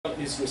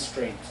is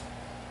restraint.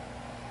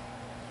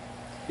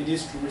 It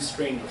is to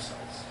restrain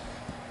yourselves.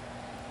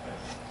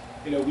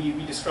 You know,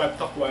 we describe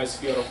taqwa as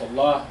fear of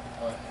Allah,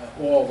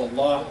 awe of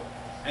Allah,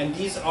 and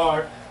these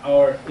are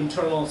our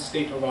internal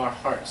state of our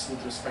hearts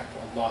with respect to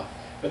Allah.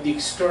 But the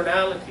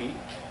externality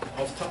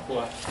of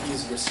taqwa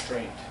is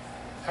restraint.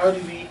 How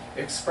do we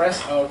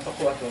express our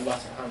taqwa to Allah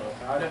subhanahu wa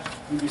ta'ala?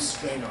 We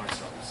restrain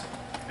ourselves.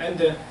 And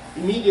the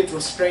immediate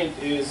restraint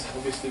is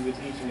obviously with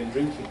eating and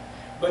drinking.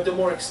 But the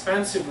more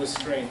expansive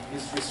restraint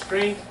is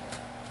restraint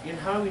in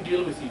how we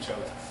deal with each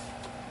other,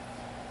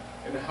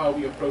 and how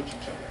we approach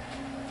each other,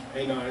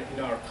 in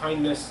our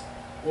kindness,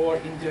 or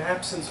in the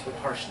absence of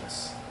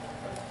harshness.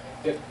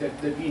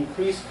 That we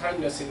increase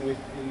kindness in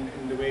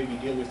the way we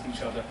deal with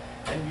each other,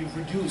 and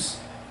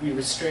we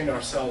restrain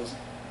ourselves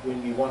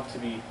when we want to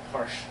be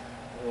harsh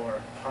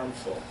or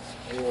harmful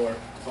or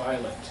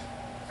violent.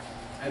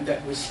 And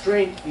that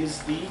restraint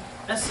is the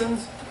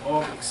essence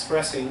of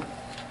expressing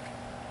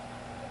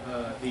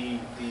the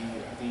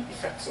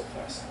effects of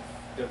fasting,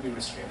 that we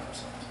restrain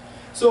ourselves.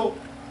 So,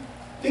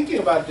 thinking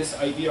about this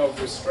idea of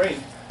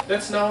restraint,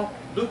 let's now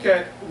look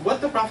at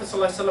what the Prophet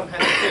ﷺ had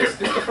to face.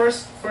 This is the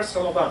first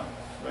Ramadan,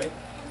 right?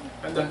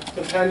 And the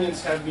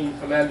companions have been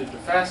commanded to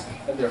fast,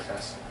 and they're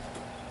fasting.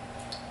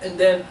 And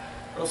then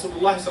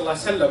Rasulullah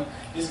ﷺ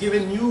is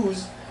given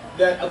news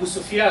that Abu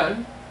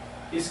Sufyan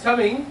is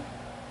coming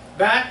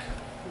back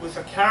with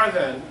a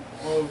caravan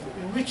of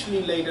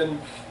richly laden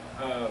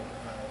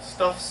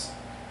stuffs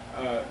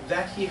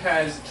that he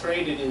has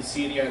traded in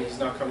Syria, and he's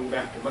now coming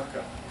back to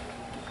Mecca.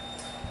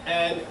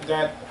 And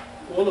that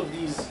all of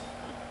these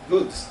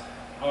goods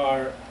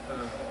are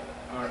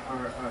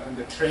and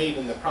the trade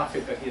and the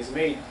profit that he has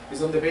made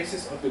is on the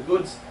basis of the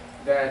goods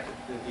that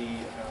the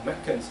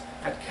Meccans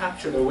had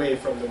captured away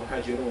from the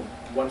Muhajirun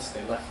once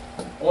they left.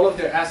 All of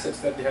their assets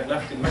that they had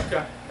left in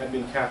Mecca had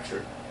been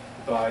captured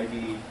by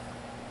the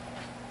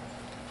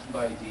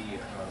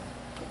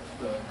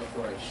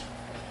Quraysh.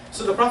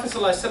 So the Prophet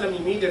ﷺ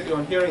immediately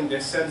on hearing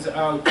this sends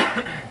out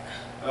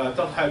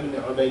Talha ibn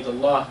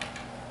Ubaydullah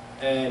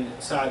and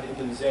Sa'd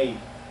ibn Zayd.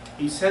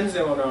 He sends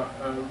them on a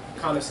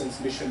reconnaissance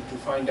mission to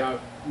find out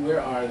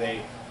where are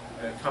they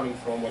coming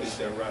from, what is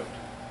their route.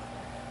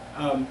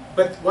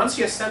 But once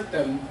he has sent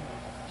them,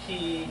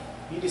 he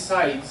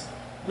decides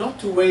not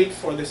to wait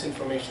for this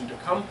information to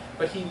come,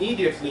 but he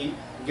immediately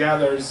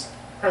gathers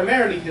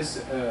primarily his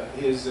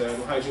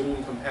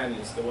Muhajirun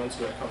companions, the ones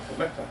who had come from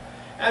Mecca,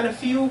 and a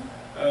few,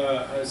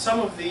 some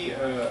of the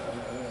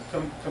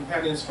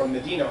companions from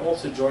Medina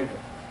also join him.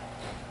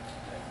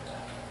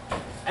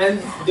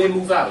 And they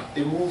move out.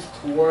 They move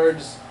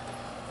towards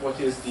what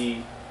is the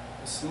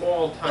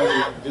small,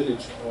 tiny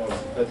village of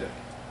Badr.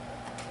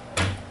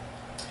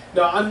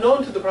 Now,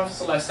 unknown to the Prophet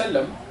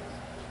ﷺ,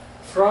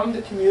 from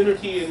the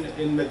community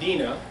in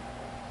Medina,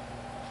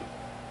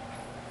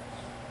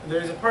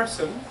 there is a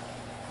person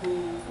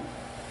who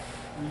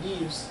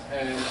leaves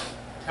and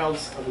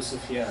tells Abu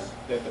Sufyan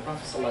that the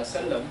Prophet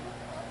ﷺ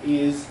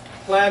is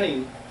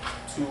planning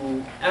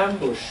to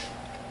ambush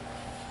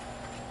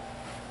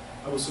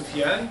Abu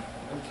Sufyan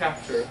and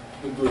capture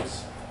the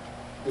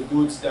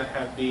goods that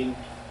have been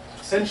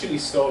essentially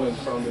stolen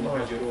from the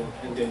Muhajirun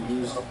and then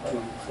used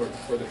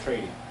for the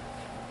trading.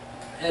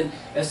 And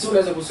as soon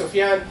as Abu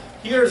Sufyan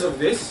hears of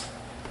this,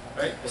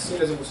 right? As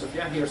soon as Abu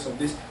Sufyan hears of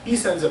this, he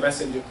sends a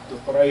messenger to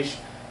Quraysh,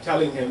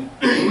 telling the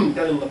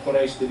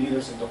Quraysh, the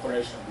leaders of the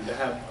Quraysh, Abu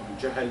Lahab, Abu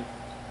Jahl,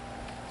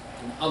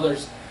 and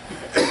others,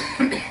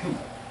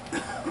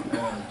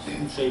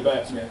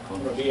 Shayba ibn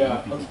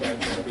Rabi'a, Utbah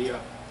ibn Rabi'a,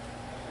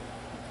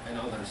 and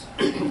others,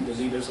 the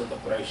leaders of the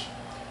Quraysh,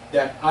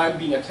 that I'm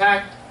being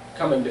attacked,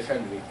 come and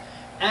defend me.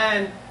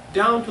 And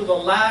down to the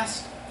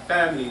last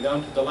family,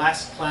 down to the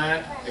last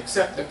clan,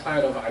 except the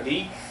clan of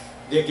Adi,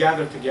 they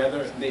gather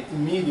together and they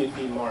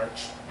immediately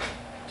march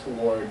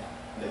toward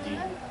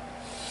Medina.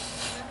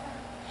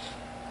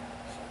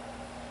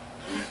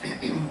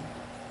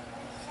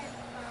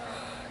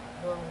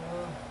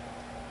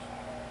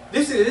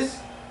 This is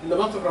in the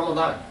month of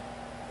Ramadan.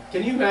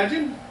 Can you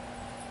imagine?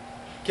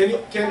 Can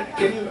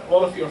you,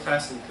 all of you are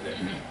fasting today.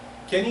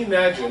 Can you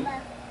imagine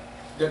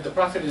that the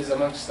Prophet is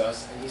amongst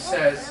us and he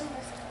says,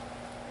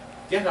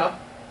 get up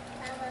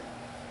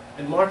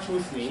and march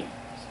with me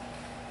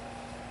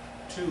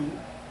to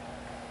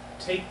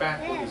take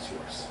back what is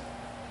yours.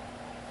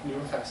 And you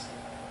were fasting.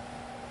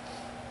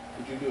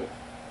 Would you do it?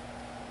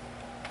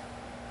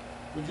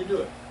 Would you do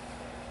it?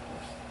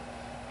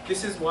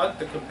 This is what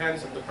the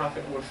companions of the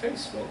Prophet were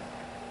faced with.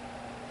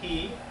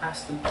 He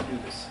asked them to do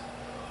this.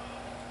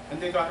 And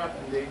they got up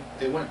and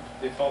they went.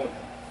 They followed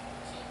him.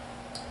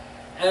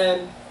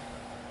 And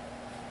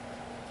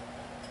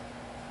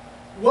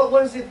what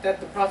was it that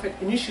the Prophet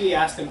initially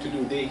asked them to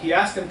do? He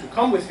asked them to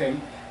come with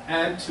him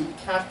and to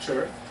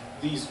capture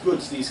these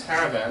goods, these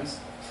caravans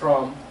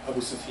from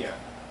Abu Sufyan.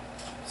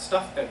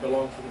 Stuff that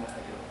belonged to the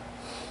Muhajirun.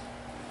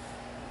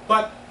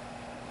 But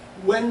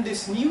when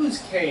this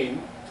news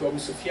came to Abu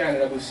Sufyan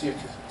and Abu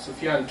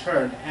Sufyan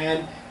turned,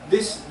 and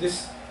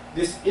this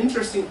this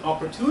interesting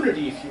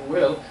opportunity, if you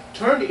will,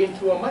 turned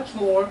into a much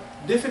more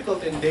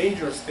difficult and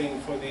dangerous thing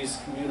for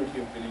this community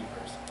of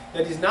believers.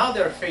 That is, now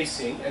they're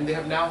facing, and they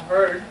have now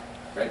heard,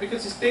 right?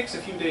 Because it takes a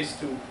few days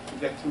to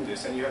get through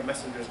this, and you have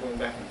messengers going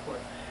back and forth.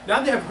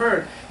 Now they have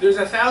heard there's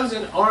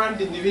 1,000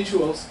 armed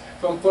individuals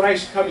from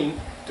Quraysh coming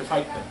to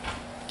fight them.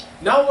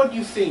 Now what do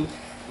you think?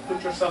 You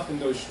put yourself in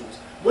those shoes.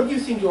 What do you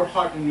think your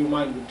heart and your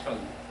mind would tell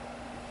you?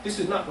 This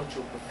is not what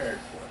you're prepared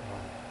for.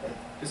 Right?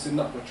 This is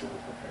not what you were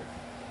prepared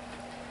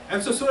for.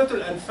 And so Surah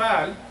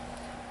Al-Anfal,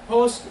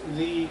 post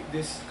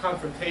this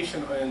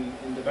confrontation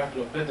in the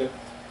Battle of Badr,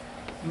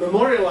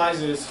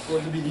 memorializes for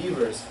the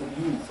believers, for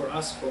you, for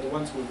us, for the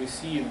ones who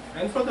receive,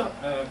 and for the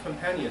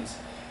companions,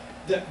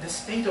 the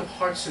state of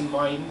hearts and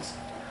minds,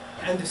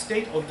 and the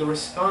state of the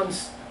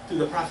response to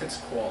the Prophet's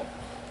call.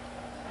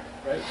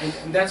 Right?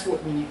 And that's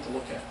what we need to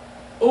look at.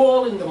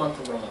 All in the month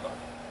of Ramadan.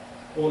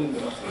 All in the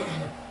month of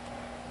Ramadan.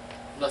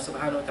 Allah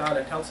subhanahu wa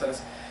ta'ala tells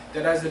us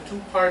that as the two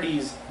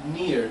parties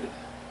neared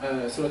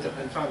Surah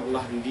Al-Anfal,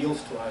 Allah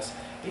reveals to us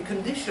a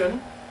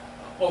condition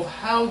of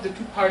how the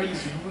two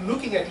parties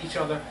looking at each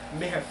other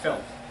may have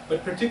felt,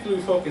 but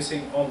particularly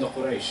focusing on the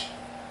Quraysh.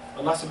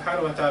 Allah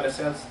subhanahu wa ta'ala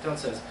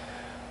tells us,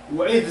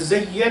 وَإِذْ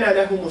زَيَّنَ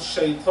لَهُمُ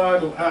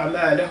الشَّيْطَانُ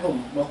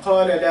أَعْمَالَهُمْ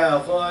وَقَالَ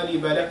لَا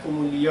غَالِبَ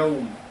لَكُمُ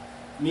الْيَوْمِ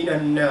مِنَ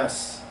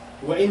النَّاسِ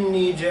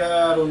وَإِنِّي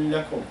جَارٌ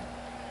لَكُمْ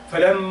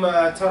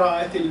فَلَمَّا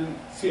تَرَأَتِ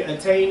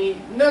الْفِئَتَيْنِ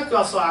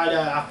نَكَصَ عَلَى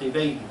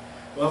عَقِبَيْهِ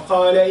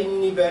وَقَالَ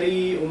إِنِّي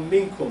بَرِيءٌ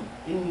مِّنكُمْ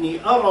إِنِّي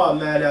أَرَى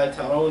مَا لَا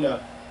تَرَوْنَ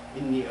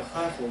إِنِّي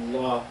أَخَافُ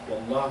اللَّهَ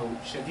وَاللَّهُ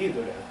شَدِيدُ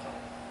الْعِقَابِ.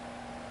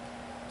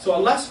 So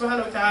Allah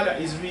subhanahu wa ta'ala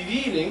is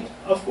revealing,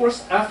 of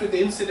course, after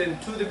the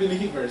incident to the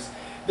believers,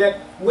 that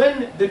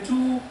when the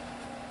two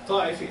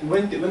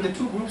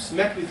groups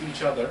met with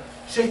each other,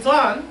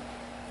 Shaitan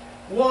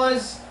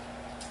was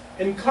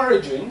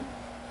encouraging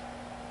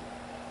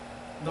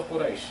the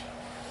Quraysh.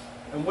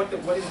 And what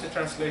is the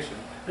translation?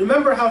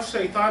 Remember how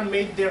Shaitan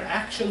made their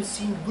actions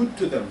seem good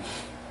to them,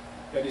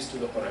 that is to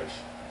the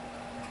Quraysh.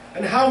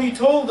 And how he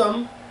told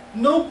them,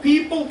 no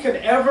people can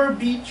ever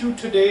beat you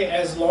today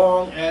as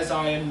long as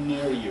I am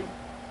near you.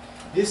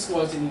 This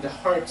was in the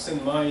hearts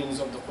and minds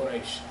of the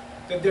Quraysh,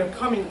 that they're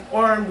coming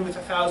armed with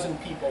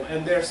 1,000 people,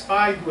 and their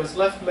spy who has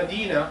left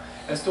Medina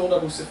has told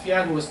Abu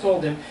Sufyan, who has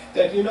told him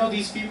that, you know,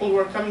 these people who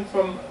are coming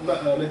from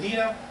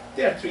Medina,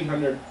 they are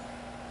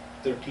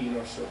 313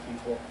 or so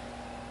people.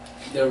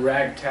 They're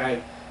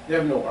ragtag, they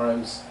have no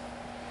arms,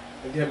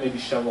 they have maybe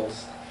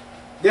shovels.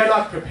 They're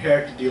not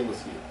prepared to deal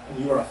with you,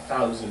 and you are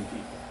 1,000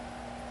 people.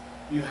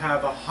 You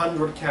have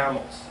 100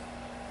 camels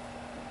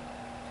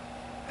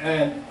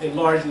and a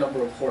large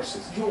number of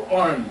horses. You're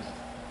armed.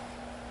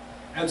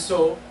 And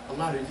so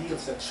Allah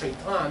reveals that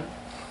Shaitan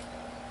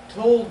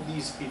told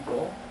these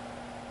people,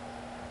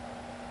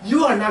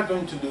 you are not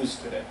going to lose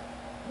today.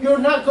 You're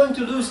not going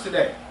to lose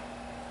today.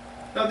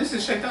 Now this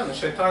is Shaitan, and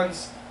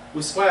Shaitan's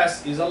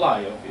waswas is a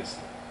lie,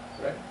 obviously.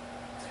 Right?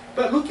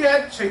 But look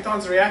at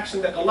Shaitan's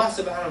reaction that Allah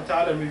subhanahu wa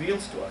ta'ala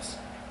reveals to us.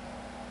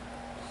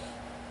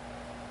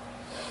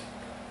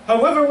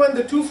 However, when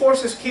the two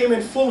forces came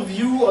in full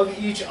view of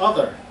each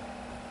other,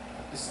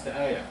 this is the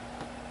ayah,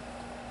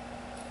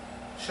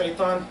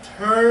 Shaitan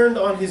turned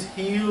on his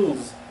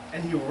heels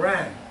and he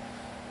ran.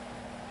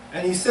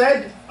 And he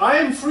said, I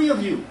am free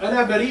of you.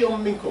 أَنَا بَرِيءٌ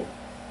مِّنكُمْ.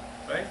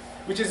 Right?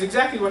 Which is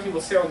exactly what he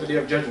will say on the Day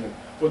of Judgment.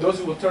 For those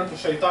who will turn to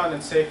Shaitan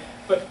and say,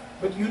 but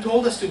you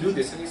told us to do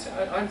this. And he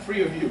said, I'm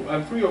free of you.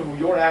 I'm free of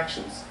your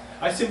actions.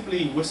 I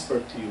simply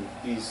whispered to you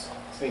these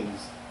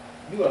things.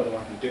 You are the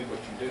one who did what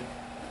you did.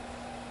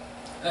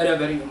 أَنَا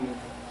بَرِيءٌ مِّنكُمْ.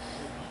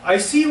 I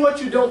see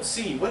what you don't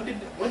see. What did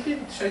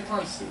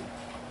Shaitan see?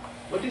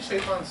 What did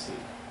Shaitan see?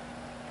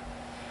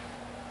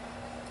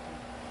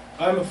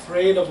 I'm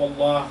afraid of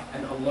Allah,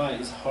 and Allah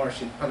is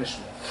harsh in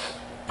punishment.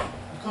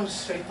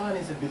 Because Shaitan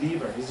is a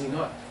believer, is he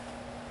not?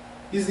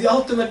 He's the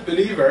ultimate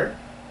believer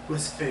who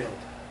has failed.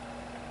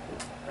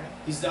 Right?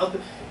 He's the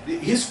ultimate.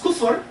 His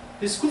kufr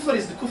is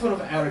the kufr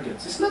of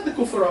arrogance. It's not the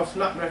kufr of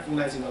not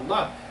recognizing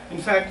Allah. In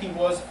fact, he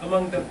was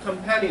among the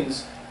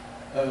companions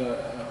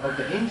of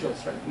the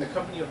angels, right? In the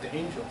company of the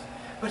angels.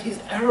 But his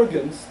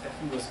arrogance, that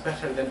he was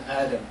better than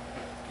Adam,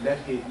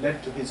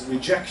 led to his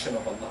rejection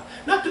of Allah.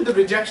 Not to the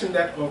rejection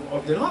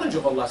of the knowledge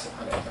of Allah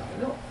subhanahu wa ta'ala,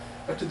 no.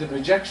 But to the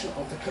rejection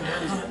of the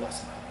commands of Allah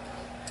subhanahu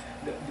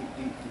wa ta'ala.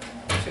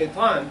 The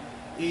Shaitan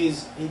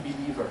is a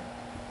believer,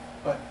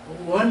 but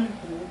one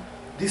who,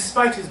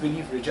 despite his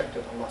belief,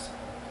 rejected Allah subhanahu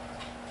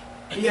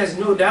wa ta'ala. He has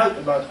no doubt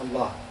about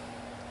Allah.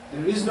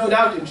 There is no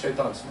doubt in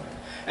Shaitan's mind.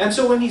 And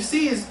so when he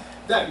sees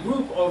that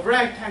group of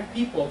ragtag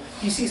people,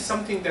 he sees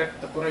something that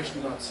the Quraysh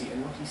do not see.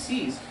 And what he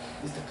sees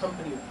is the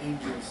company of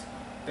angels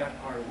that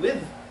are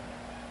with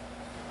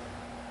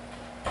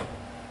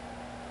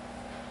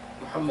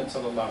Muhammad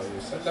sallallahu alayhi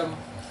wa sallam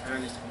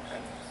and his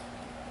companions.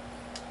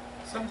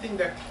 Something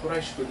that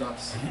Quraysh could not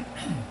see.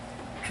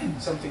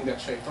 Something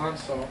that Shaitan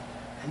saw,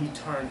 and he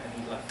turned and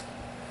he left.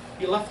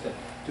 He left them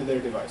to their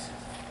devices.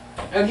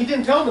 And he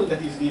didn't tell them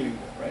that he's leaving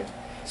them, right?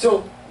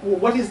 So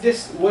what is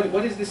this?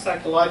 What is this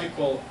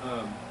psychological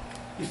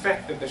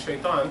effect that the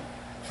shaitan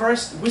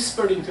first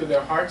whispered into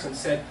their hearts and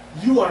said,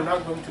 you are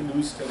not going to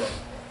lose today.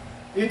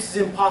 It is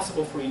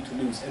impossible for you to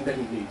lose, and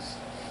then he leaves.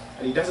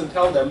 And he doesn't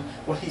tell them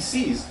what he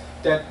sees,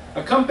 that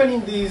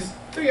accompanying these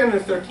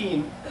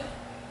 313,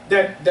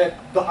 that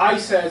the eye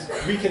says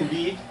we can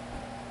beat,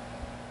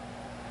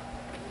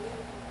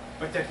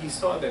 but that he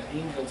saw that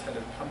angels had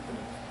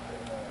accompanied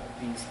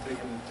these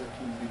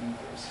 313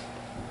 believers.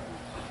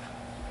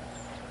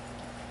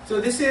 So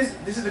this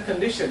is the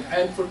condition,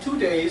 and for 2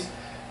 days,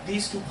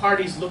 these two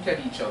parties look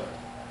at each other.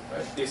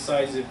 Right? They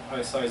size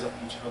up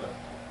each other,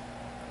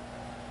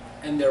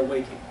 and they're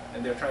waiting,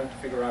 and they're trying to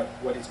figure out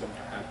what is going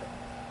to happen.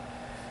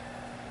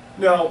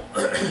 Now,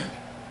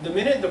 the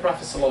minute the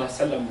Prophet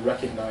ﷺ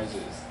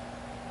recognizes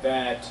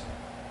that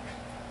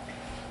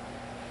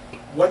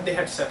what they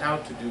had set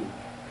out to do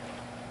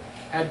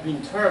had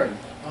been turned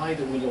by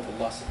the will of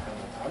Allah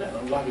subhanahu wa ta'ala,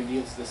 and Allah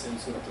reveals this in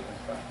Surah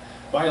Al-Anfal,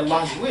 by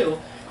Allah's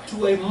will,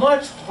 to a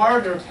much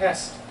harder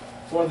test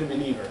for the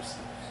believers.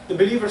 The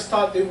believers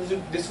thought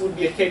this would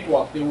be a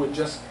cakewalk. They would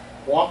just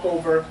walk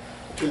over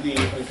to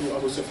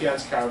Abu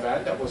Sufyan's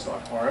caravan that was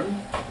not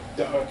armed.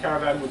 The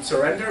caravan would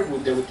surrender,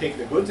 they would take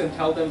the goods and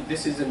tell them,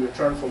 this is in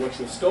return for what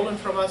you've stolen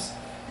from us,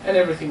 and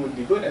everything would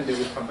be good, and they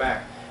would come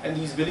back. And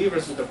these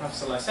believers with the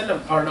Prophet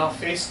ﷺ are now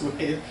faced with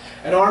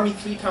an army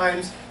 3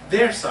 times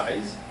their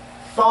size,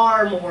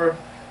 far more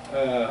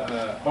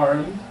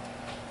armed,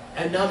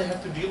 and now they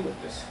have to deal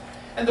with this.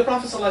 And the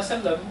Prophet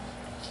ﷺ,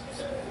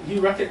 he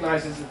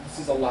recognizes that this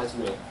is Allah's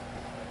will,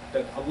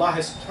 that Allah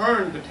has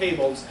turned the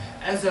tables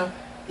as an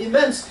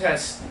immense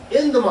test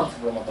in the month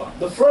of Ramadan,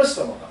 the first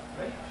Ramadan,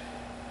 right,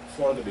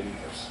 for the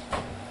believers.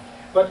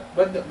 But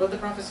the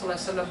Prophet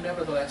ﷺ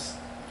nevertheless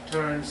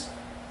turns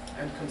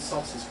and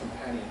consults his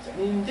companions.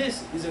 And in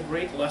this is a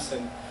great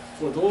lesson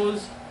for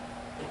those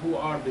who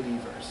are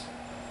believers,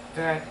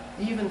 that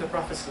even the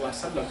Prophet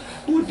ﷺ,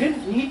 who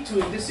didn't need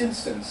to in this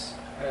instance,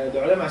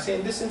 the ulama say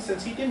in this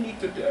instance he didn't need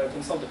to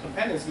consult the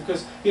companions,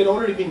 because he had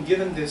already been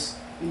given this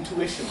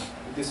intuition,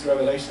 this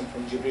revelation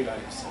from Jibreel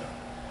alayhi salam,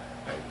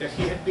 right, that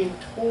he had been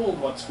told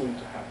what's going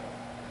to happen.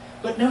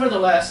 But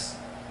nevertheless,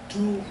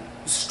 to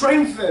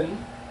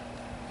strengthen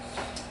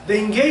the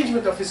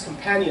engagement of his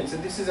companions,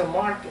 and this is a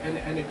mark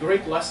and a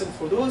great lesson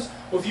for those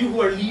of you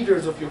who are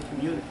leaders of your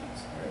communities.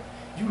 Right?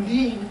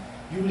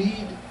 You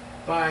lead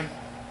by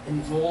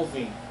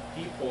involving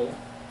people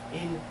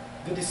in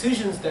the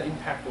decisions that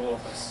impact all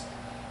of us.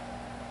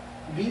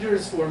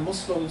 Leaders who are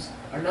Muslims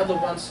are not the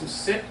ones who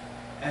sit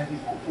and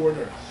who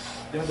order.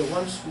 They're the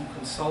ones who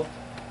consult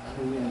and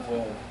who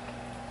involve.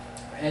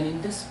 And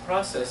in this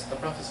process, the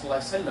Prophet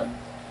ﷺ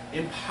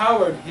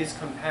empowered his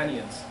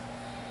companions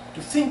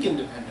to think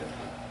independently,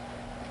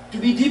 to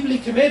be deeply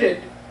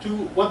committed to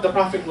what the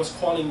Prophet was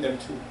calling them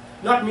to.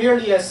 Not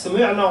merely as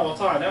sami'na wa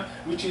ta'na,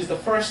 which is the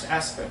first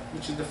aspect,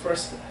 which is the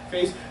first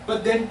phase,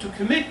 but then to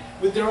commit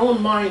with their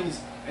own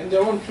minds and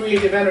their own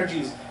creative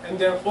energies and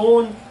their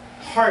own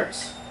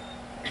hearts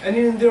and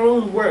in their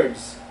own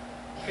words.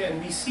 Okay,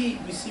 and we see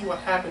what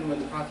happened when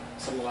the Prophet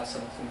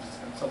ﷺ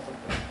consulted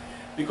them.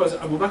 Because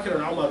Abu Bakr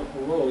and Umar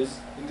arose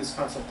in this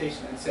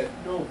consultation and said,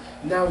 no,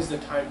 now is the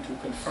time to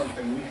confront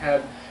them.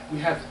 We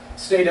have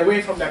stayed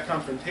away from that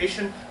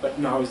confrontation, but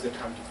now is the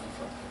time to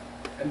confront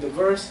them. And the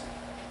verse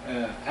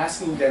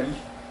asking them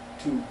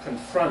to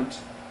confront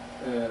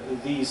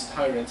these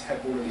tyrants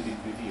had already been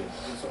revealed.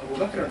 And so Abu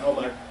Bakr and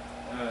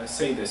Umar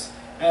say this.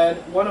 And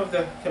one of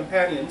the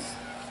companions,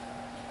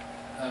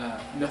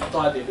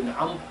 Miqdad ibn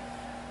Amr,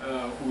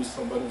 who is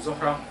from Banu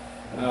Zuhra,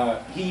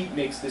 he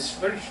makes this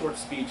very short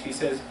speech. He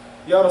says,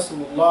 Ya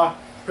Rasulullah,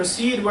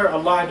 proceed where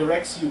Allah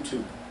directs you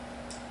to.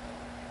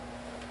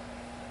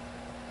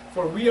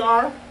 For we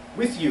are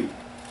with you.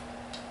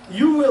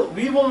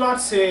 We will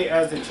not say,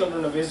 as the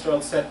children of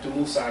Israel said to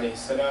Musa alayhi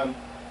salam,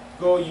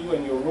 go you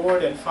and your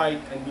Lord and fight,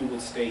 and we will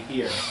stay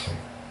here.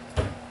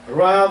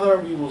 Rather,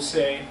 we will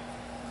say,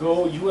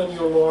 go you and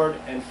your Lord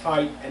and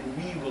fight, and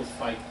we will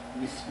fight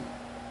with you.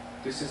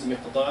 This is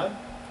Miqdad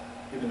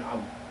ibn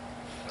Amr.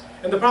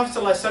 And the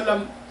Prophet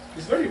ﷺ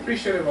is very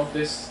appreciative of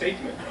this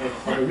statement,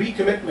 of a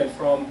recommitment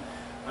from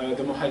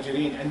the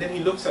Muhajirin, and then he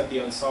looks at the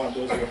Ansar,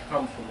 those who have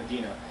come from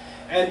Medina.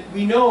 And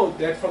we know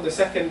that from the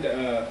second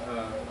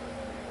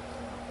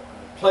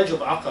pledge of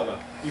Aqaba,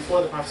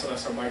 before the Prophet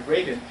ﷺ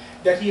migrated,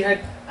 that he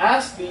had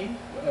asked the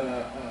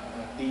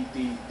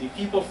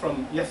people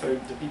from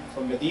Yathrib, the people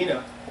from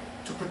Medina,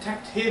 to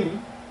protect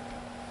him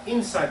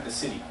inside the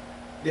city.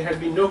 There had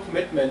been no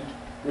commitment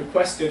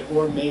requested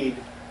or made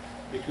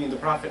between the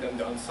Prophet and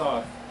the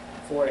Ansar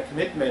for a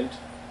commitment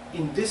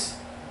in this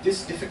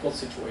difficult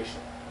situation.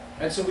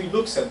 And so he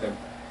looks at them.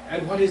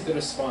 And what is the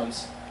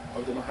response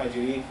of the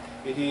Muhajirin?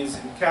 It is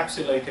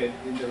encapsulated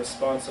in the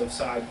response of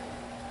Sa'd.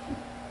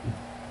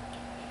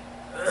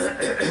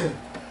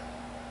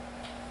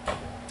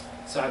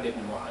 Sa'd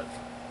ibn Mu'adh.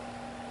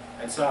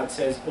 And Sa'd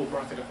says, O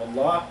Prophet of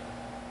Allah,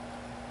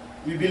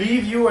 we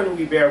believe you and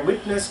we bear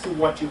witness to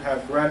what you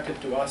have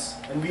granted to us,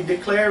 and we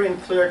declare in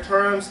clear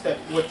terms that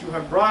what you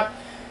have brought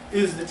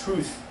is the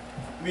truth.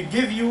 We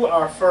give you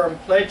our firm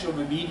pledge of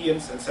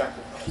obedience and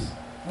sacrifice.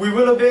 We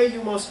will obey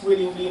you most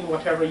willingly in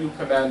whatever you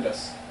command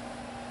us.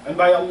 And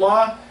by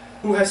Allah,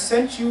 who has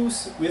sent you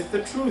with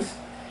the truth,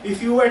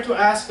 if you were to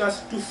ask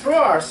us to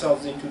throw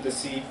ourselves into the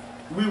sea,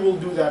 we will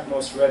do that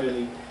most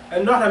readily.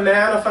 And not a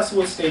man of us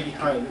will stay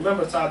behind.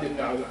 Remember, Sa'd ibn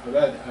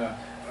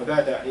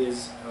Ubadah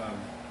is,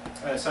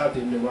 Sa'd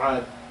ibn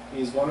Mu'adh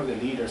is one of the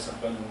leaders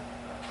of Banu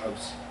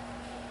Aus.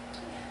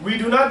 We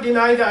do not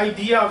deny the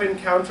idea of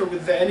encounter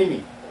with the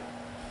enemy.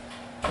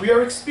 We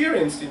are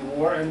experienced in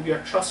war and we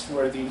are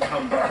trustworthy in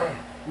combat.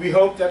 We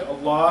hope that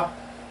Allah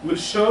will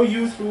show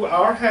you through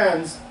our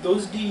hands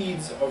those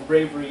deeds of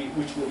bravery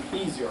which will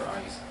please your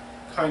eyes.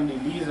 Kindly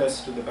lead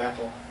us to the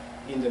battle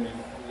in the name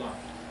of Allah.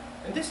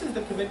 And this is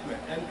the commitment.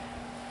 And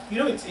you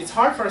know, it's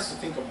hard for us to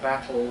think of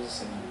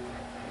battles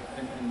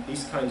and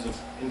these kinds of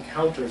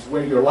encounters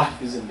where your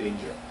life is in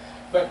danger.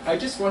 But I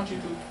just want you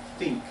to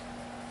think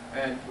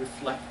and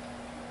reflect.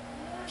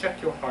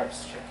 Check your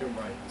hearts, check your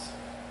minds.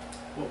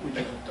 What would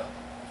you have done?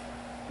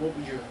 What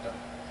would you have done?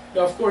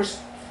 Now, of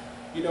course,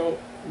 you know,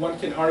 one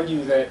can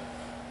argue that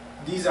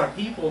these are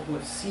people who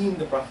have seen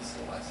the Prophet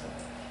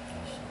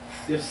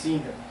ﷺ. They've seen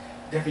him.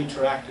 They've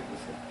interacted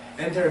with him.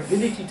 And their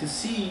ability to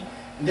see,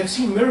 and they've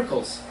seen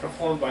miracles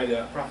performed by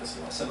the Prophet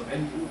ﷺ.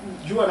 And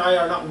you and I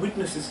are not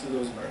witnesses to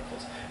those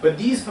miracles. But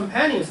these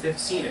companions, they've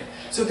seen it.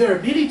 So their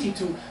ability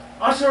to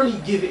utterly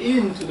give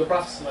in to the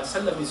Prophet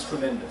ﷺ is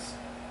tremendous.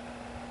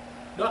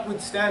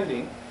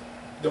 Notwithstanding,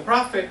 the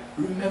Prophet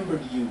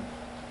remembered you.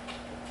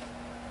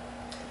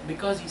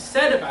 Because he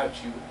said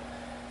about you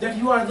that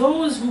you are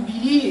those who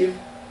believe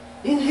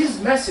in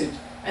his message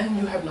and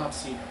you have not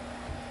seen him.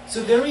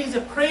 So there is a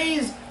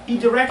praise he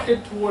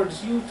directed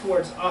towards you,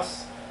 towards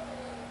us,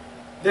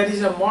 that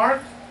is a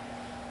mark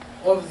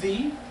of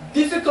the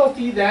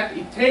difficulty that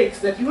it takes,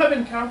 that you have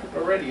encountered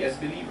already as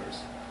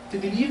believers, to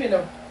believe in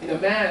a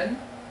man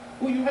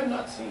who you have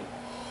not seen,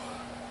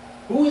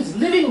 who is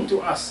living to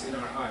us in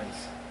our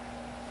eyes.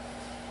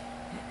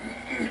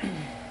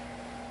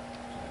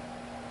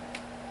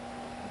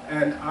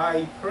 And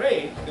I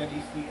pray that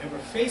if we ever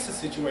face a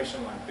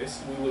situation like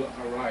this, we will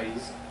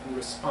arise and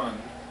respond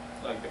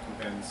like the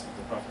companions of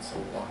the Prophet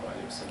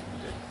ﷺ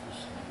did.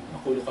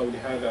 أقول قولي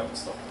هذا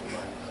وأستغفر الله لي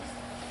ولكم.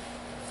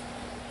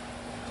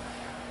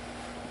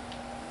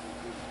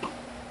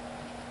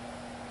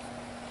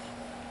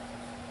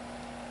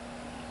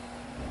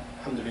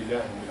 الحمد لله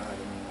رب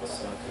العالمين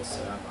والصلاة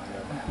والسلام على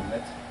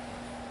محمد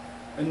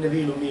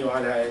النبي الأمي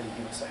وعلى آله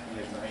وصحبه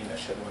أجمعين.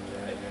 أشهد أن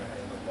لا إله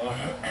إلا الله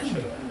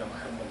أشهد أن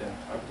محمدا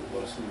عبده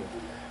ورسوله.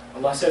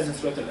 Allah says in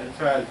Surah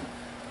Al-Anfal,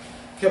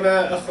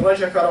 كما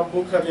أخرجك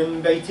ربك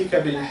من بيتك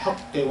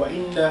بالحق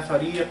وإن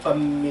فريقا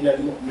من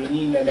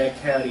المؤمنين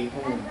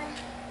لكارهون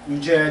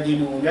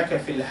يجادلونك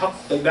في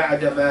الحق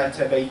بعدما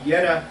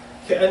تبين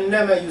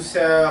كأنما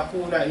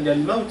يساقون إلى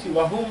الموت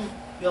وهم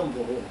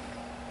ينظرون.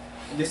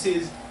 This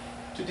is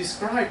to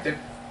describe that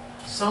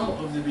some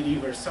of the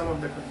believers, some of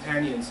the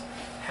companions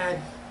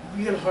had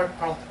real heart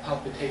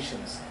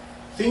palpitations,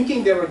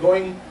 thinking they were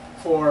going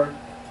for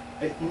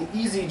an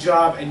easy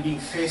job and being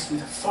faced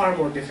with a far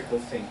more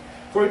difficult thing.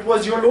 For it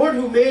was your Lord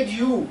who made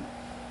you,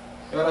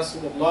 Ya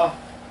Rasulullah,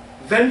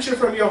 venture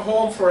from your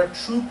home for a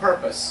true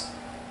purpose.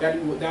 That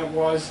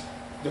was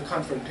the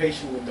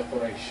confrontation with the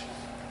Quraysh.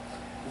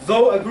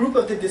 Though a group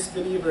of the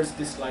disbelievers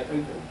disliked it,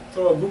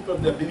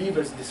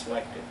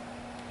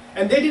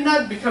 and they did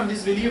not become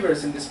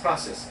disbelievers in this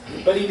process.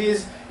 But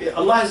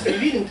Allah is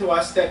revealing to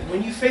us that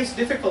when you face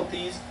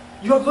difficulties,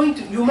 you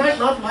might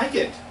not like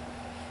it.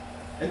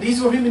 And these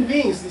were human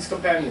beings, these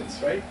companions,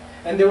 right?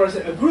 And there was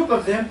a group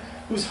of them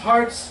whose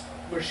hearts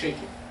were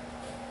shaking.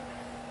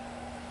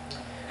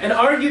 And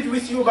argued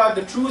with you about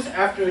the truth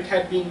after it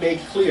had been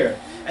made clear,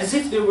 as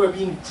if they were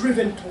being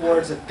driven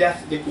towards a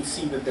death they could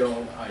see with their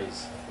own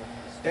eyes.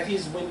 That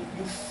is, when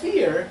you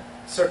fear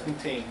certain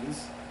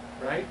things,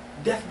 right,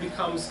 death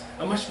becomes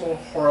a much more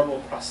horrible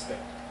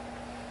prospect.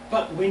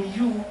 But when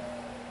you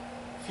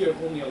fear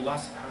only Allah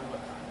subhanahu wa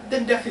ta'ala,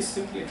 then death is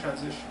simply a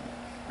transition.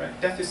 Right?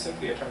 Death is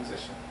simply a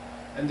transition.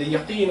 And the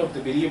yaqeen of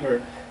the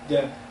believer,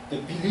 the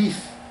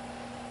belief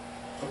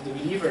of the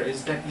believer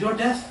is that your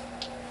death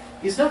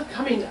is not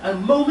coming a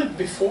moment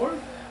before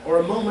or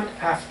a moment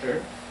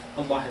after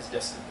Allah has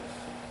destined it.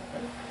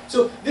 Right?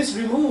 So this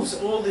removes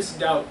all this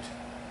doubt.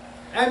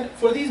 And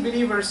for these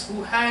believers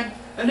who had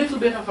a little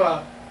bit of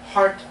a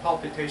heart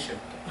palpitation,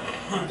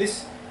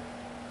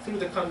 through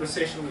the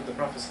conversation with the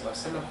Prophet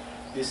ﷺ,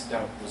 this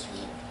doubt was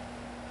removed.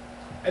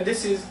 And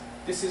this is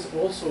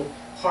also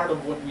part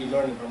of what we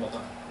learn in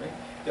Ramadan, right?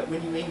 That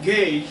when you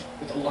engage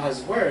with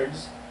Allah's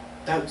words,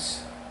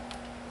 doubts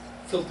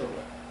filter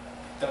away.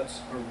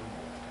 Doubts are removed.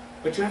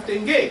 But you have to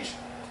engage.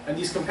 And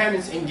these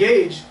companions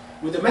engaged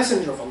with the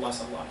Messenger of Allah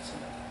ﷺ.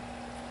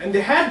 And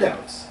they had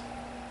doubts.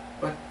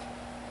 But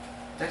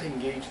that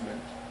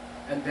engagement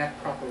and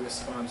that proper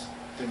response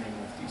then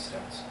removed these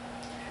doubts.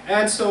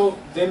 And so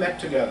they met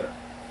together.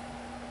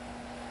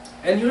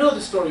 And you know the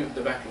story of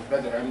the Battle of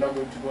Badr. I'm not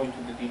going to go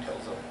into the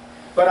details of it.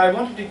 But I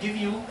wanted to give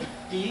you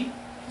the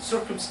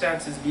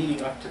circumstances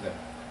leading up to them.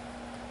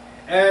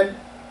 And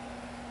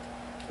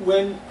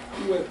when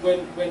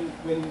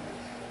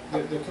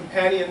the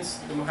companions,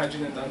 the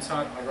Muhajirin and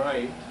Ansar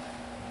arrived,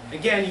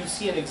 again you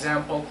see an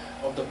example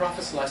of the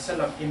Prophet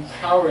ﷺ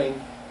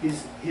empowering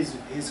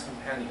his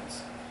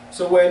companions.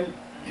 So when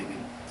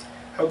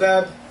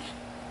Hubab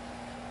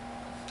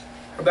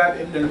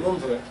ibn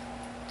al-Munzir,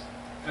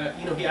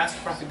 he asked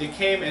the Prophet, they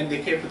came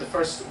to the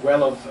first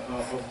well of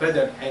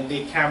Badr, and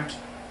they camped,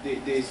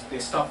 they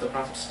stopped, the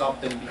Prophet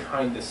stopped them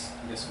behind this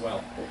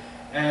well.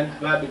 And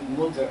Hubab ibn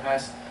al-Munzir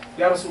asked,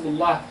 Ya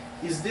Rasulullah,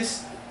 is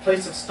this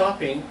place of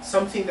stopping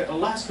something that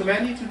Allah has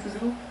commanded you to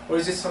do, or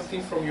is it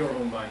something from your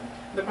own mind?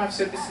 And the Prophet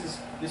said,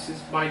 this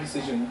is my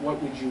decision,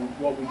 what would you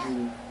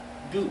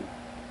do?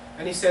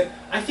 And he said,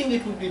 I think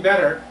it would be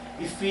better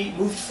if we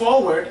moved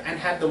forward and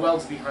had the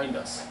wells behind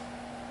us,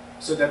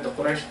 so that the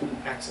Quraysh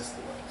couldn't access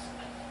the wells.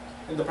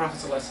 And the Prophet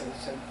ﷺ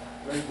said,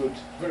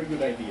 very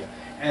good idea.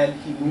 And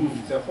he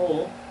moved the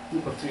whole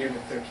group of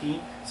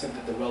 313, said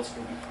that the wells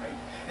were behind.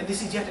 And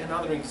this is yet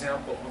another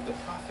example of the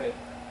Prophet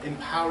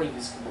empowering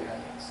his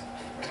companions.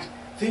 Right?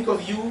 Think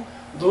of you,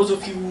 those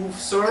of you who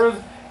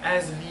serve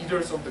as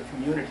leaders of the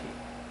community.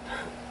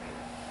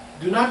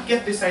 Do not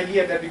get this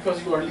idea that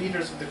because you are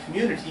leaders of the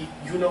community,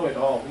 you know it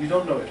all. You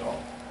don't know it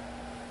all.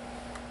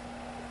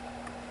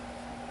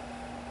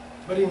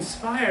 But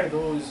inspire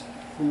those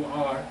who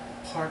are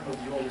part of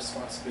your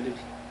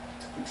responsibility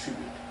to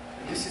contribute.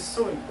 And this is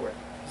so important.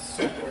 This is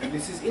so important.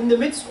 This is in the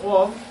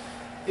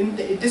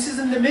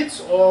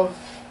midst of,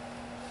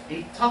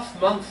 a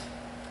tough month.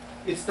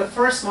 It's the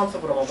first month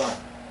of Ramadan.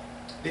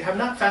 They have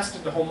not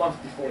fasted the whole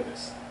month before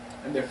this,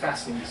 and they're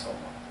fasting this whole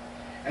month.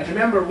 And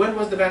remember, when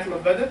was the Battle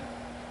of Badr?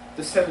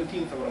 The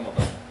 17th of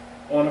Ramadan,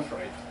 on a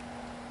Friday.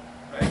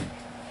 Right?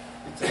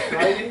 It's a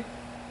Friday.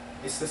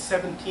 It's the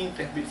 17th.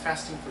 They've been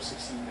fasting for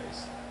 16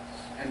 days,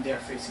 and they are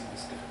facing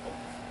this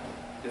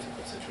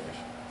difficult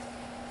situation.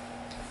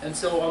 And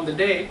so on the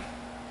day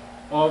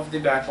of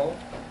the battle,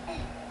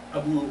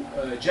 Abu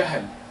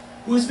Jahl,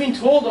 who has been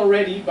told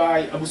already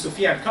by Abu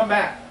Sufyan, come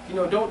back.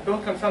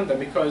 Don't confront them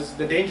because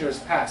the danger is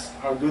past.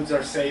 Our goods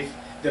are safe.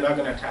 They're not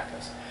going to attack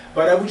us.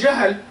 But Abu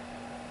Jahl,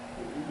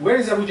 where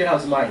is Abu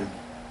Jahl's mind?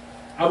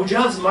 Abu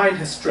Jahl's mind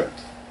has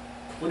tripped.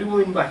 What do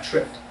we mean by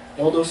tripped?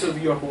 All those of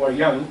you who are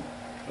young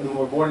and who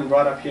were born and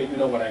brought up here, you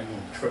know what I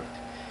mean, tripped.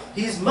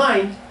 His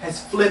mind has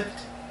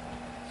flipped.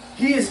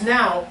 He is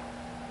now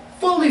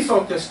fully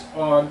focused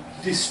on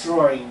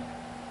destroying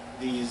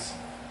these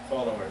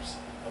followers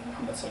of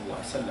Muhammad sallallahu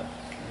alaihi wasallam.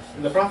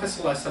 And the Prophet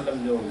sallallahu alaihi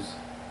wasallam knows.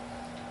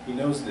 He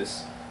knows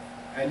this,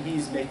 and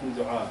he's making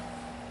dua.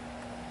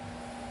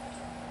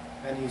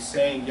 And he's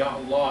saying, Ya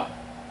Allah,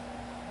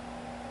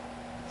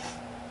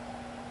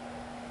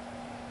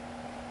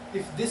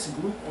 if this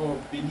group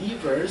of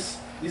believers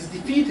is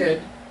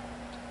defeated,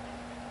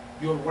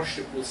 your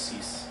worship will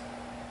cease.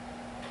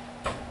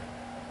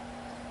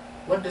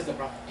 What does the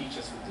Prophet teach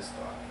us with this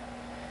dua?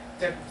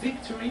 That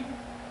victory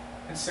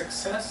and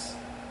success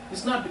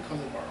is not because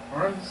of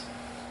our arms,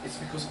 it's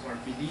because of our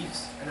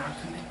beliefs and our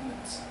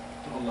commitments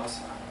to Allah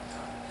subhanahu wa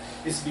ta'ala.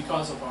 It's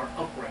because of our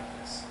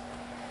uprightness.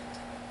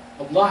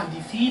 Allah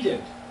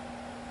defeated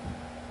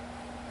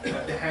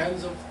at the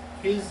hands of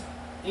His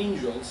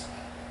angels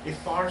a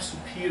far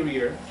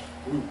superior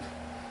group.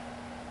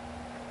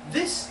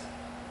 This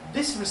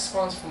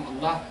response from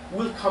Allah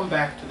will come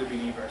back to the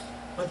believers,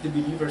 but the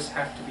believers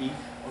have to be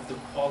of the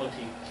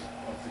quality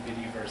of the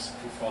believers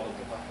who follow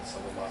the Prophet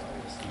sallallahu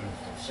alaihi wasallam.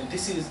 And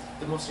this is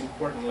the most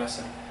important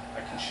lesson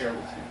I can share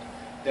with you,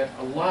 that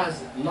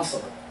Allah's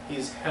nasr,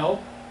 His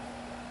help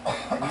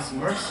and His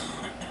mercy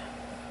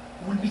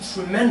will be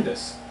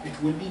tremendous. It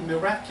will be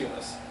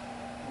miraculous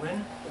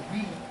when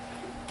we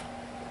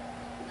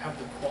have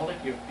the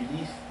quality of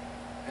belief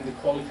and the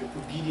quality of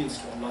obedience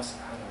to Allah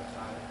subhanahu wa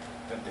ta'ala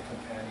that the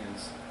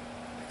companions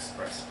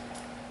expressed.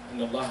 إن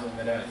الله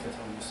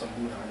وملائكته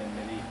يصلون على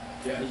النبي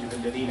يا أيها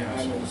الذين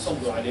آمنوا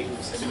صلوا عليه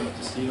وسلموا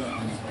تسليما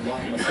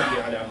اللهم صل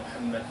على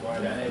محمد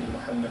وعلى آل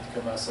محمد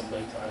كما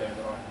صليت على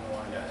إبراهيم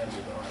وعلى آل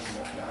إبراهيم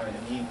في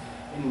العالمين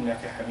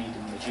إنك حميد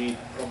مجيد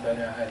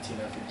ربنا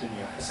آتنا في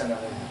الدنيا حسنة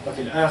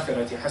وفي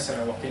الآخرة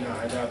حسنة وقنا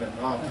عذاب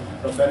النار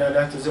ربنا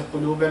لا تزغ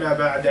قلوبنا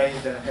بعد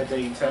إذ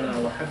هديتنا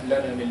وهب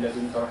لنا من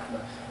لدنك رحمة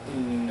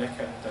إنك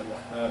أنت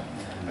الوهاب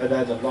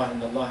عباد الله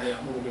إن الله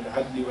يأمر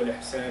بالعدل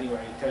والإحسان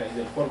وإيتاء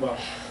ذي القربى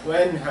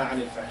وينهى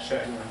عن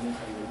الفحشاء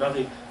والمنكر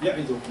والبغي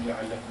يعظكم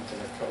لعلكم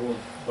تذكرون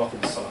وأقم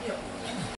الصلاة